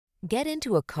Get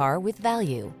into a car with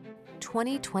value.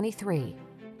 2023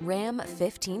 Ram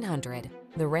 1500.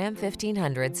 The Ram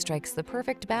 1500 strikes the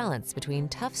perfect balance between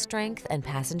tough strength and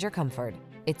passenger comfort.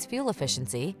 Its fuel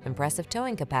efficiency, impressive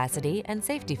towing capacity, and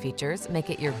safety features make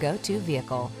it your go-to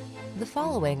vehicle. The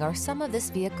following are some of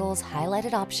this vehicle's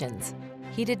highlighted options: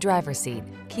 heated driver's seat,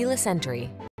 keyless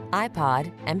entry,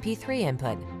 iPod, MP3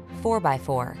 input,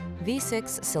 4x4,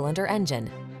 V6 cylinder engine,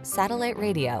 satellite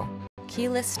radio,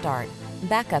 keyless start,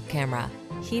 backup camera,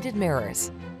 heated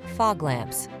mirrors, fog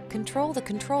lamps. Control the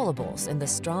controllables in the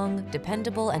strong,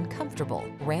 dependable, and comfortable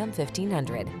Ram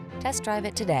 1500. Test drive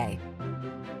it today.